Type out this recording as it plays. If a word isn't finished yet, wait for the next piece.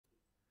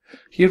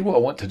Here what I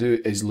want to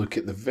do is look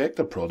at the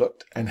vector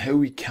product and how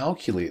we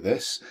calculate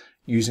this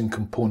using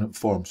component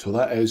form. So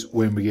that is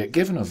when we get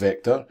given a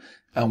vector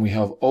and we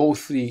have all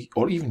three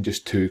or even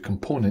just two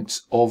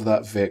components of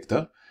that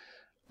vector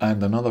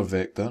and another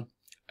vector,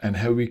 and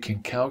how we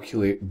can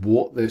calculate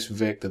what this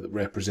vector that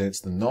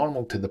represents the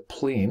normal to the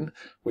plane,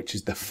 which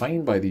is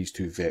defined by these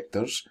two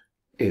vectors,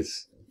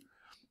 is.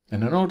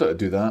 And in order to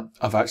do that,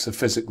 I've actually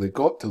physically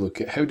got to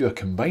look at how do I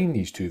combine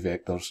these two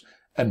vectors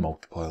and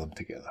multiply them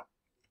together.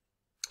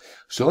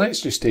 So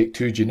let's just take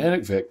two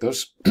generic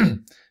vectors,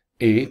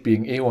 A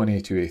being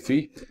A1, A2,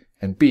 A3,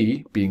 and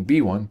B being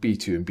B1,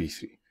 B2, and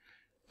B3.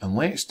 And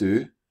let's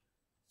do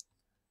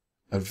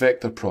a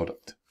vector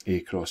product,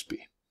 A cross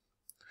B.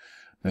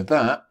 Now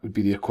that would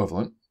be the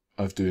equivalent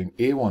of doing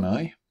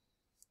A1I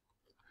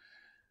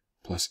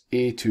plus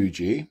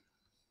A2J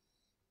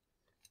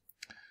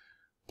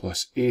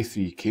plus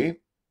A3K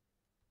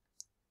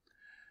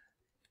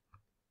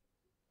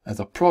as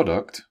a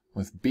product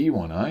with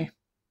B1I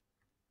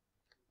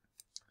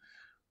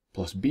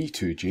plus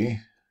B2J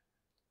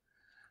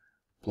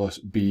plus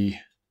B3K.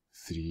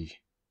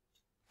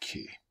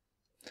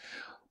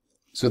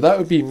 So that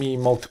would be me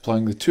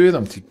multiplying the two of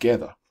them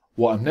together.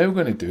 What I'm now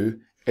going to do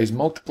is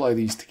multiply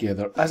these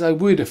together as I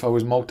would if I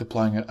was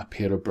multiplying a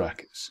pair of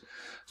brackets.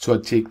 So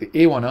I'd take the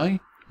A1I,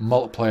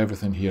 multiply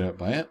everything here out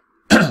by it,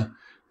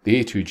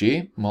 the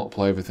A2J,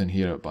 multiply everything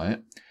here out by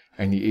it,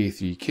 and the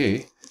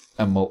A3K,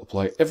 and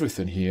multiply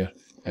everything here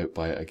out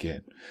by it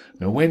again.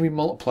 Now when we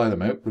multiply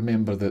them out,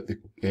 remember that the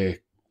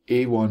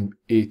A1,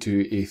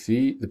 A2,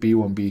 A3, the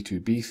B1,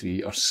 B2,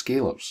 B3 are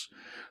scalars.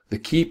 The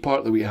key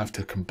part that we have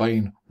to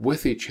combine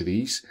with each of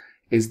these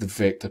is the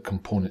vector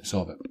components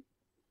of it.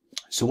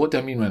 So what do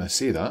I mean when I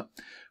say that?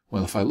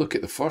 Well, if I look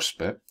at the first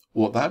bit,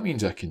 what that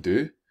means I can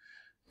do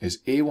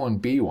is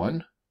A1,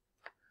 B1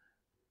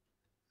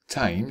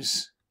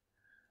 times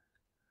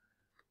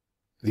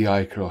the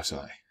I cross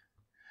I.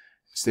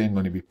 It's then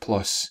going to be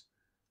plus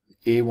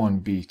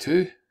A1,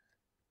 B2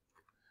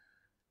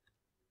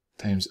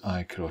 times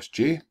I cross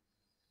J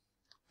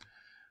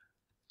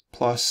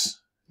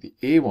plus the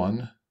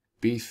A1,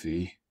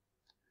 B3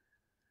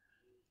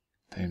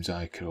 times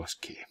I cross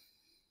K.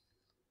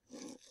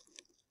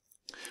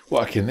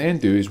 What I can then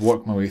do is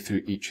work my way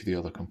through each of the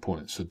other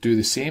components. So do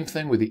the same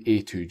thing with the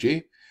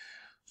A2J.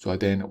 So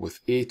I'd end up with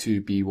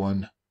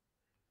A2B1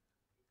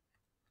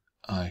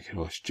 I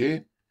cross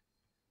J.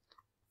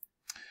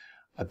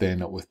 I'd then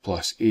end up with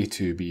plus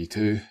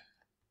A2B2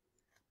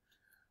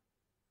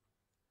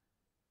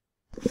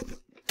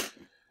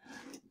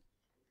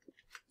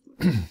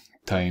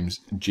 times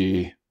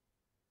J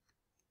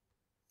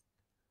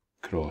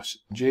cross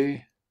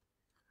J,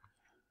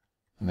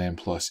 and then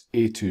plus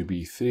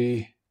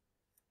A2B3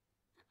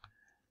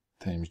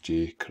 times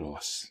J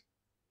cross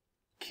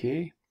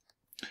K,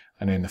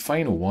 and then the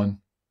final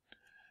one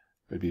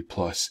would be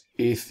plus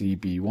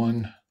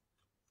A3B1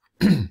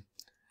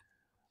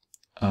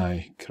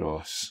 K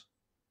cross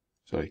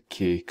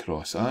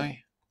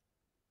I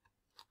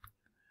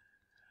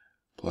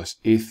plus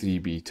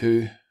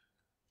A3B2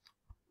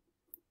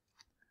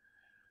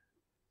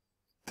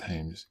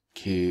 times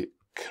K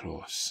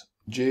cross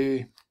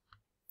J.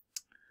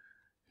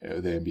 It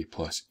will then be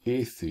plus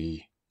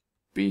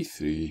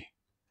A3B3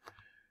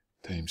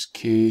 times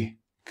K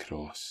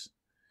cross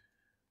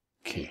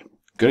K.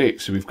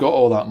 Great, so we've got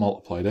all that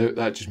multiplied out.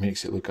 That just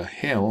makes it look a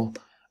hell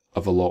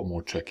of a lot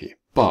more tricky.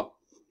 But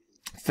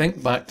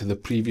think back to the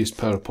previous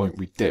PowerPoint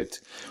we did.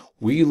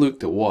 We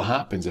looked at what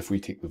happens if we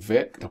take the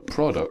vector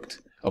product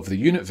of the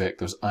unit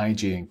vectors I,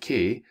 J, and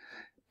K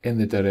in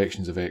the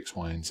directions of X,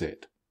 Y, and Z.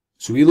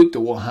 So we looked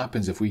at what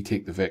happens if we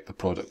take the vector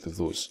product of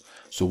those.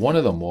 So one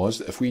of them was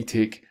that if we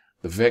take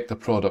the vector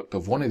product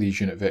of one of these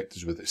unit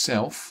vectors with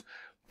itself,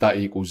 that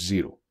equals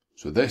 0.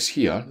 So this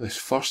here, this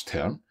first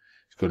term,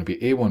 is going to be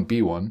A1,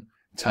 B1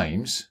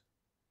 times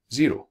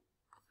 0.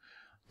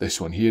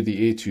 This one here,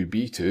 the A2,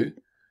 B2,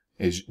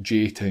 is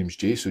J times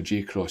J, so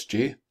J cross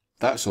J.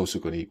 That's also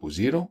going to equal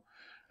 0.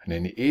 And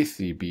then the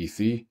A3,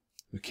 B3,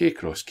 the K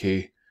cross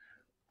K,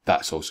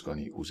 that's also going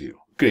to equal 0.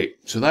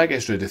 Great, so that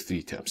gets rid of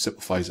 3 terms,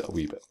 simplifies it a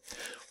wee bit.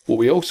 What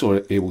we also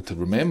are able to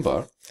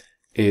remember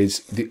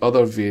is the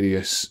other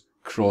various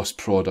cross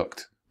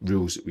product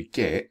rules that we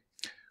get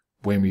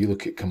when we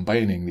look at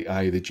combining the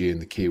I, the J,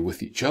 and the K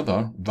with each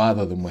other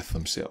rather than with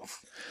themselves.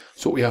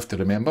 So what we have to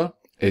remember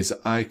is that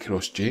I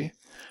cross J,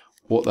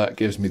 what that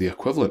gives me the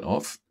equivalent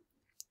of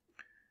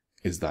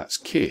is that's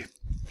K.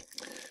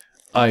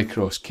 I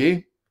cross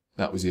K,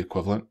 that was the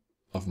equivalent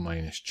of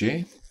minus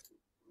J.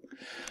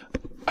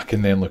 I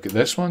can then look at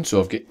this one, so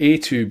I've got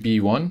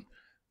A2B1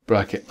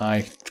 bracket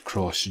I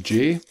cross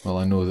J. Well,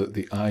 I know that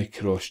the I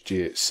cross J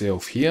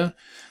itself here,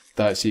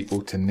 that's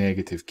equal to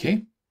negative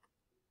K.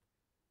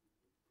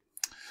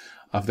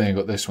 I've then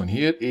got this one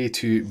here,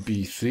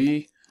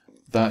 A2B3,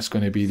 that's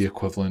going to be the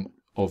equivalent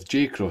of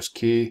J cross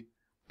K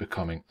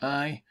becoming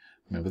I.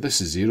 Remember,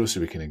 this is 0,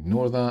 so we can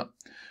ignore that.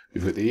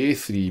 We've got the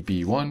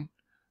A3B1,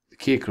 the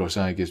K cross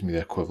I gives me the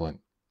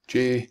equivalent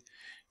J,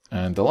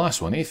 and the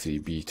last one,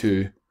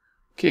 A3B2,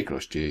 K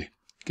cross J,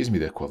 gives me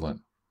the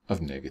equivalent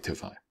of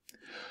negative I.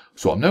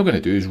 So what I'm now going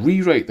to do is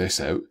rewrite this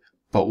out,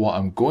 but what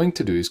I'm going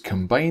to do is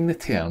combine the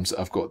terms that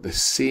I've got the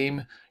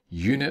same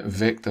unit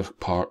vector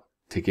part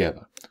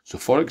together. So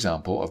for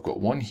example, I've got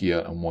one here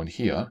and one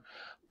here,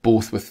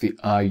 both with the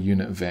I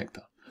unit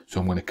vector. So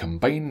I'm going to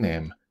combine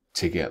them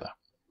together.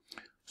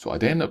 So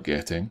what I'd end up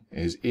getting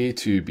is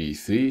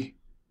A2B3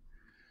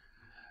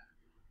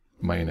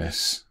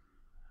 minus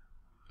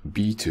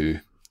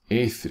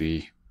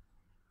B2A3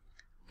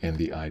 in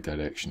the I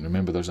direction.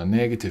 Remember, there's a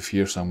negative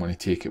here, so I'm going to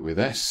take it with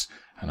this,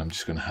 and I'm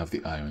just going to have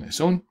the I on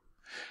its own.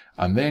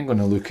 I'm then going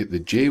to look at the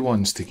J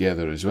ones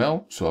together as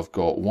well. So I've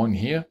got one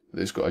here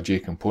that's got a J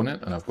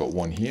component, and I've got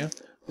one here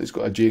that's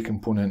got a J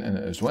component in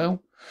it as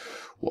well.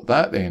 What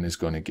that then is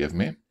going to give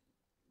me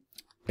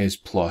is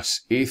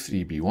plus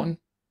A3B1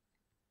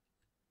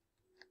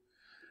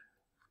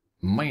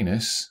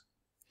 minus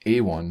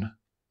A1B3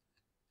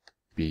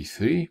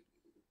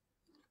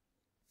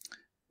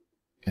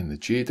 in the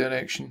J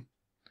direction.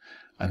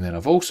 And then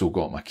I've also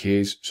got my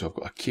K's, so I've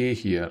got a K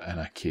here and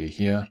a K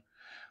here.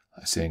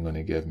 That's then going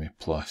to give me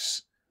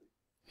plus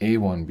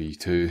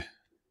A1B2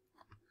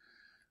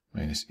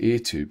 minus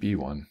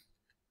A2B1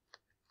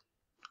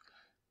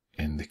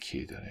 in the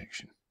K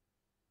direction.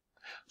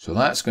 So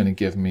that's going to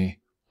give me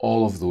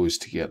all of those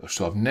together.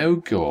 So I've now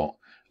got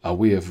a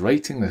way of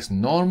writing this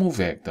normal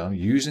vector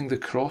using the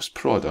cross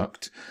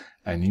product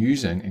and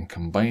using and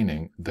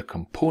combining the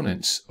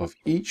components of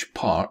each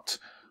part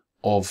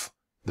of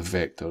the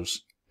vectors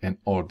in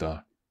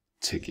order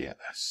to get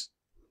this.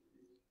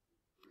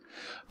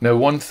 Now,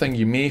 one thing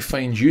you may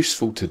find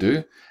useful to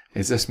do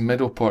is this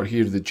middle part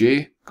here, the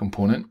J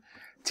component,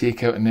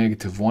 take out a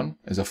negative 1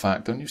 as a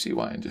factor, and you'll see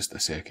why in just a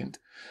second.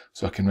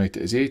 So I can write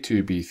it as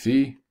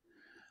A2B3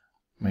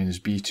 minus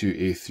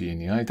B2A3 in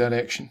the I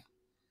direction.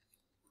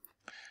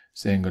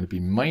 It's then going to be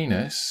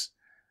minus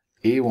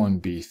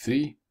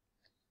A1B3,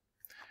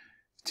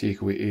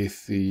 take away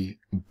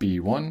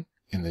A3B1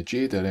 in the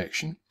J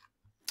direction,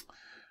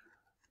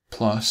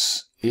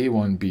 plus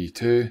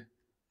A1B2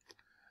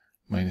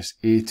 minus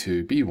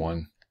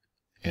A2B1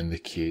 in the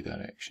K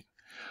direction.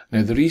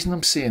 Now the reason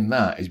I'm saying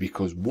that is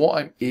because what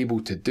I'm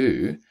able to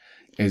do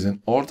is,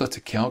 in order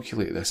to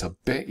calculate this a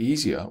bit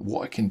easier,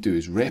 what I can do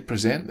is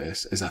represent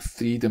this as a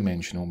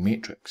three-dimensional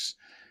matrix.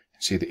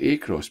 Say that A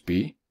cross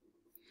B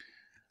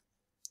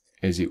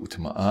is equal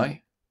to my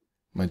I,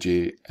 my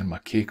J and my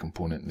K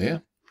component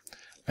there,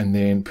 and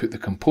then put the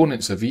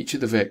components of each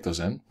of the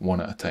vectors in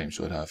one at a time.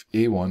 So I'd have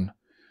A1,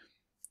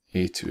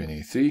 A2 and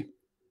A3,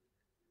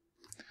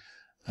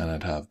 and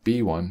I'd have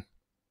B1,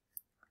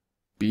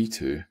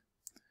 B2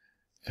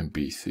 and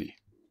B3.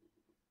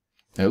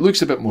 Now it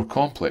looks a bit more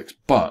complex,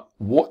 but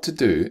what to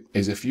do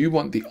is, if you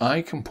want the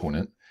I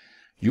component,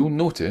 you'll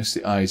notice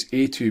the I is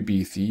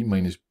A2B3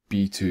 minus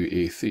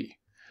B2A3.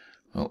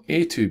 Well,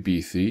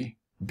 A2B3,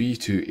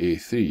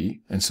 B2A3,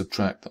 and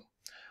subtract them.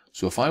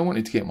 So if I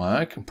wanted to get my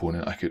I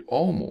component, I could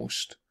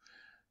almost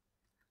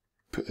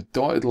put a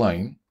dotted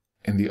line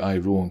in the I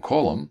row and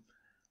column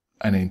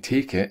and then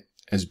take it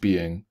as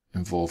being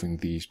involving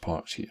these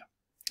parts here.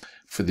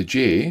 For the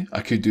J,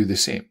 I could do the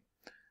same.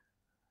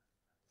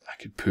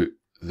 I could put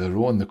the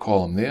row and the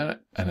column there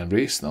and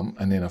erase them,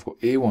 and then I've got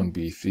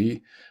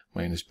A1B3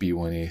 minus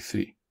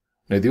B1A3.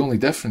 Now the only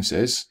difference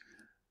is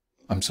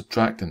I'm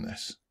subtracting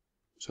this.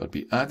 So I'd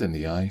be adding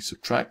the I,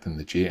 subtracting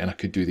the J, and I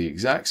could do the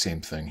exact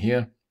same thing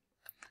here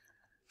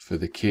for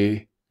the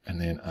K and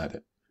then add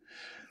it.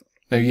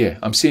 Now yeah,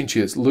 I'm saying to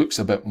you it looks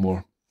a bit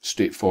more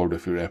straightforward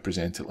if we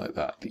represent it like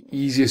that. The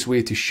easiest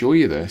way to show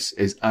you this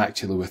is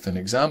actually with an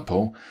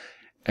example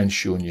and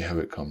showing you how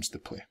it comes to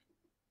play.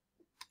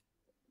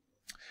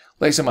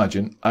 Let's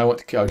imagine I want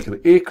to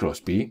calculate A cross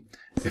B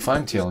if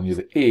I'm telling you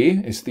that A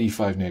is 3,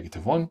 5,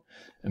 negative 1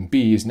 and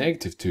B is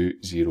negative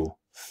 2, 0,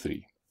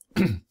 3.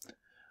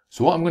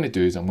 So what I'm going to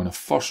do is I'm going to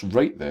first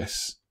write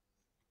this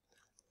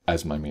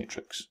as my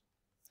matrix.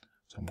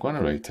 So I'm going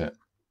to write it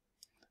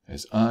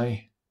as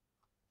I,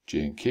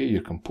 J and K,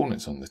 your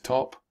components on the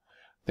top.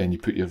 Then you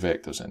put your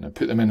vectors in and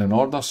put them in an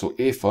order. So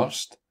A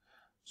first,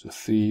 so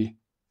 3,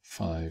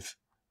 5,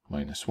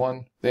 minus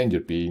 1. Then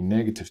your B,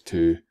 negative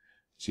 2,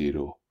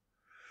 0,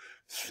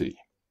 3.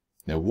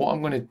 Now what I'm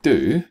going to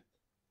do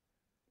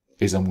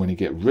is I'm going to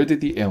get rid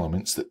of the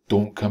elements that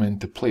don't come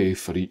into play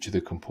for each of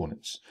the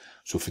components.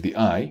 So for the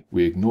I,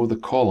 we ignore the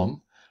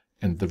column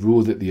and the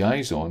row that the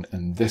I's on,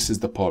 and this is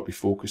the part we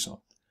focus on.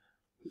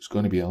 It's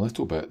going to be a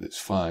little bit that's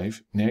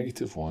 5,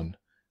 negative 1,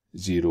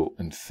 0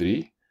 and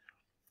 3,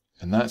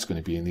 and that's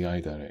going to be in the I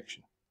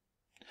direction.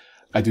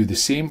 I do the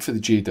same for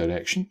the J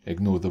direction,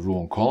 ignore the row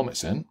and column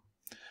it's in.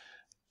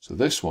 So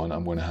this one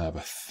I'm going to have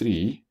a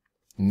 3,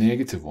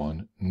 negative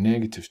 1,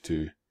 negative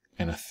 2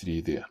 and a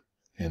 3 there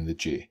in the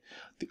J.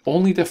 The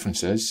only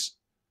difference is,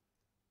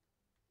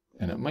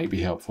 and it might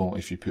be helpful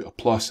if you put a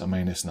plus, a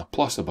minus and a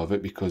plus above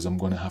it, because I'm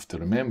going to have to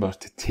remember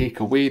to take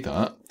away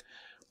that,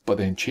 but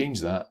then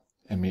change that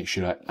and make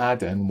sure I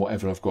add in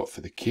whatever I've got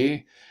for the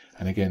K.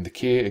 And again, the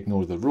K,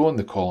 ignore the row and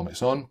the column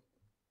it's on.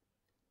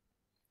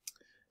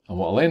 And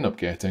what I'll end up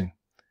getting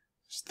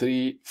is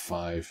 3,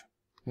 5,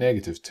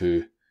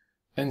 -2,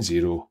 and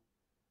 0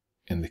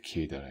 in the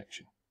k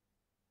direction.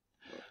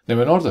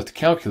 Now, in order to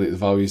calculate the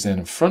values then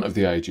in front of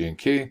the I, j, and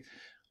k,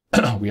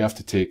 we have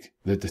to take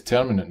the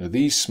determinant of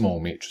these small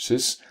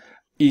matrices.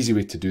 Easy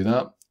way to do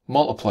that,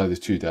 multiply the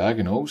two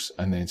diagonals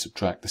and then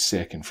subtract the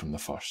second from the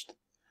first.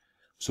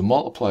 So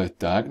multiply the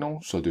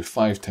diagonal, so I do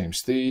 5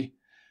 times 3,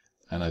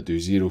 and I do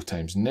 0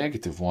 times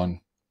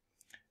 -1,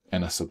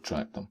 and I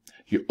subtract them.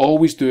 You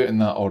always do it in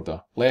that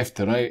order, left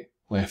to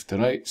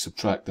right,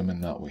 subtract them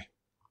in that way.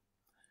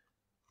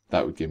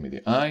 That would give me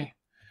the I,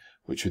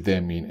 which would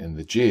then mean in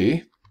the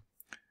j,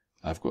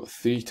 I've got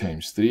 3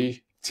 times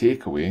 3,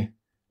 take away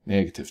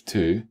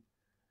 -2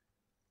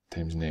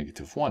 times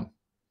 -1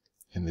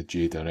 in the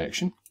j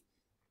direction.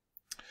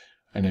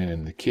 And then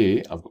in the k,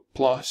 I've got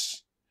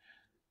plus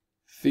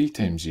 3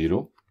 times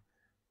 0,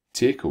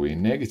 take away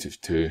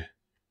 -2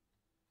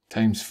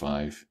 times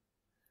 5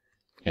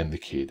 in the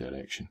k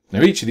direction.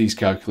 Now, each of these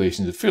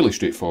calculations are fairly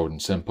straightforward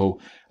and simple.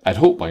 I'd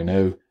hope by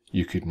now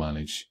you could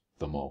manage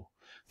them all.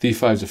 3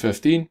 5s are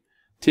 15,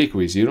 take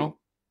away 0,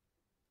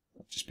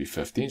 that'll just be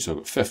 15, so I've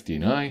got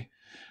 15i.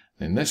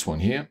 Then this one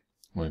here,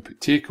 when we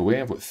put take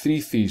away, I've got 3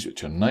 3's,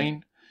 which are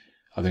 9.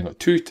 I've then got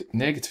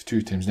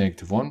 -2 times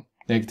 -1,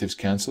 negatives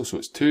cancel, so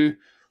it's 2.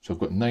 So I've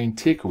got 9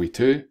 take away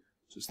 2,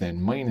 so it's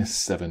then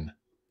 -7j.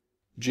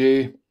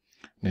 And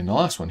then the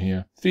last one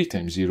here, 3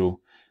 times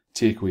 0,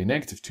 take away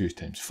 -2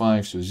 times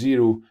 5, so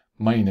 0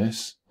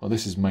 minus, well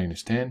this is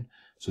 -10,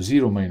 so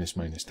 0 minus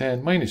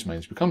 -10,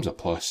 minus becomes a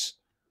plus,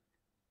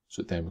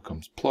 so it then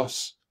becomes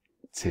plus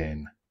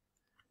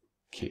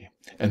 10k.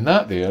 And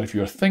that there, if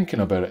you're thinking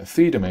about it in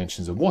 3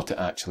 dimensions of what it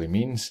actually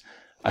means,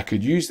 I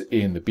could use the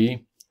A and the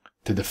B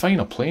to define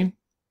a plane,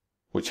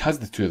 which has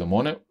the two of them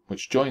on it,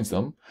 which joins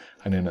them,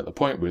 and then at the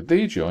point where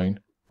they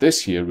join,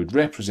 this here would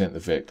represent the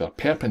vector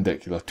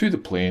perpendicular to the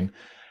plane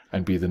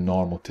and be the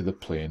normal to the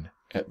plane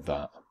at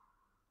that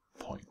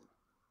point.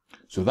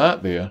 So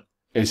that there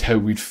is how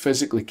we'd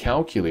physically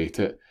calculate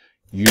it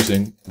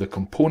using the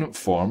component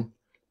form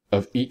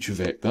of each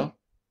vector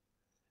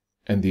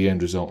and the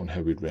end result and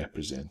how we'd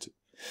represent it.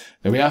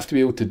 Now we have to be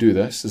able to do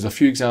this. There's a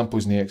few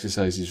examples in the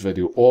exercises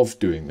video of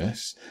doing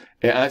this.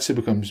 It actually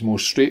becomes more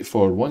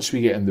straightforward once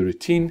we get in the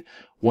routine,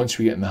 once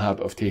we get in the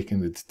habit of taking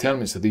the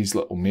determinants of these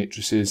little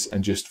matrices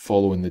and just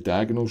following the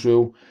diagonals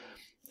rule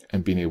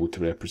and being able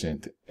to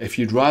represent it. If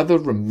you'd rather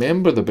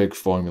remember the big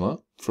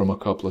formula from a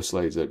couple of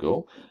slides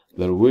ago,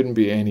 there wouldn't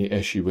be any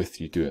issue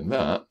with you doing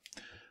that.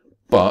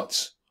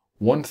 But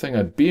one thing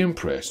I'd be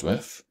impressed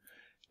with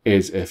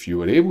is if you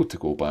were able to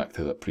go back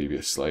to that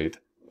previous slide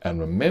and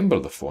remember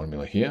the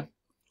formula here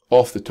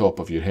off the top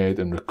of your head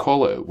and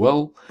recall it at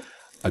will.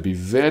 I'd be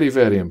very,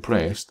 very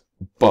impressed,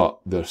 but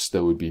there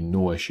still would be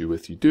no issue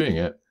with you doing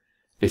it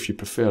if you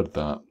preferred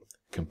that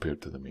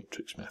compared to the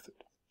matrix method.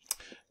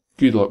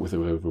 Good luck with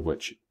however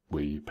which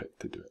way you pick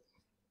to do it.